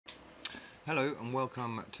Hello and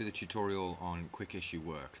welcome to the tutorial on quick issue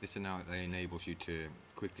work. This now enables you to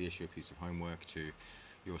quickly issue a piece of homework to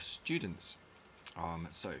your students.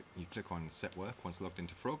 So you click on set work once logged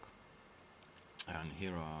into Frog, and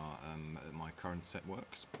here are my current set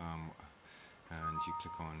works, and you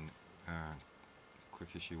click on quick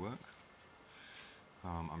issue work.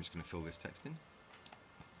 I'm just going to fill this text in.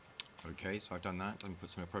 Okay, so I've done that and put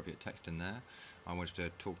some appropriate text in there. I wanted to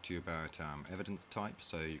talk to you about evidence type.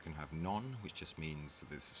 So you can have none, which just means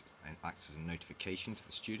this acts as a notification to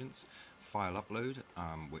the students. File upload,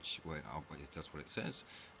 which it does what it says,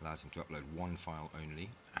 allows them to upload one file only.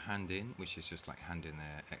 Hand in, which is just like hand in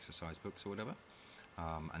their exercise books or whatever.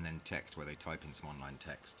 And then text, where they type in some online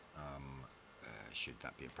text, should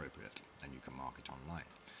that be appropriate, and you can mark it online.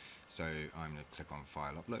 So I'm going to click on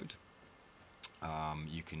file upload.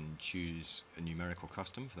 You can choose a numerical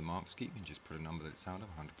custom for the mark scheme and just put a number that it's out of,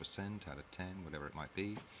 100%, out of 10, whatever it might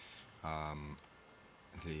be.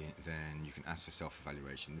 Then you can ask for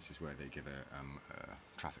self-evaluation. This is where they give a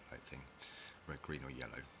traffic light thing, red, green or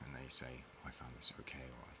yellow, and they say, I found this okay,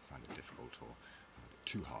 or I found it difficult, or I found it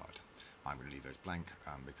too hard. I'm going to leave those blank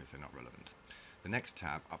because they're not relevant. The next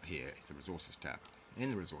tab up here is the resources tab.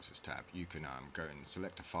 In the resources tab you can go and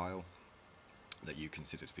select a file that you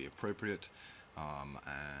consider to be appropriate. Let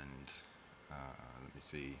me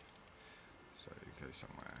see, so go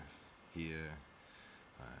somewhere here,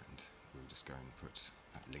 and we'll just go and put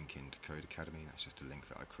that link into Codecademy. That's just a link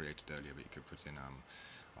that I created earlier, but you could put in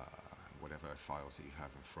whatever files that you have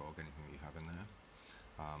in Frog, anything that you have in there.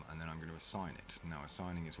 And then I'm going to assign it. Now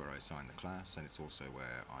assigning is where I assign the class, and it's also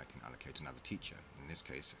where I can allocate another teacher. In this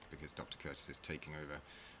case, because Dr. Curtis is taking over,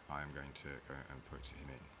 I am going to go and put him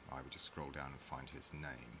in. I would just scroll down and find his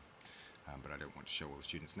name. But I don't want to show all the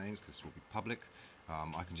students' names because this will be public.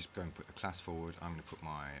 I can just go and put the class forward. I'm going to put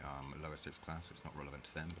my lower 6 class. It's not relevant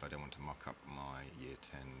to them, but I don't want to muck up my year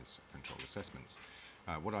 10's controlled assessments.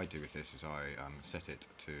 What I do with this is I set it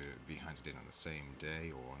to be handed in on the same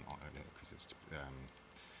day, or because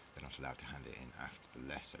they're not allowed to hand it in after the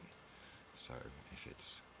lesson. So if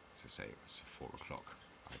it's, so say it was 4 o'clock,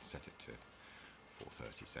 I'd set it to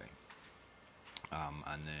 4:30, say.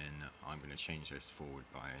 And then I'm going to change this forward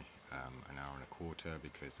by an hour and a quarter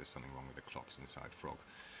because there's something wrong with the clocks inside Frog,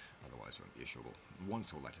 otherwise it won't be issuable.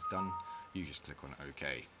 Once all that is done, you just click on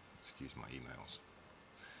OK. Excuse my emails.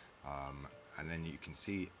 And then you can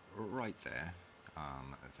see right there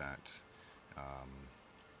that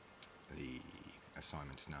the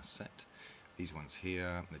assignment is now set. These ones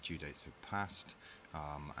here, the due dates have passed,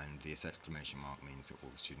 and this exclamation mark means that all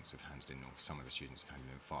the students have handed in, or some of the students have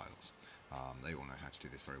handed in files. They all know how to do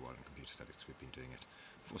this very well in computer studies because we've been doing it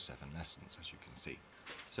for 7 lessons, as you can see.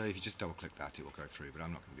 So if you just double click that, it will go through, but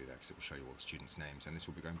I'm not going to do that because it will show you all the students' names, and this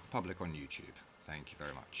will be going public on YouTube. Thank you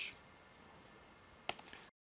very much.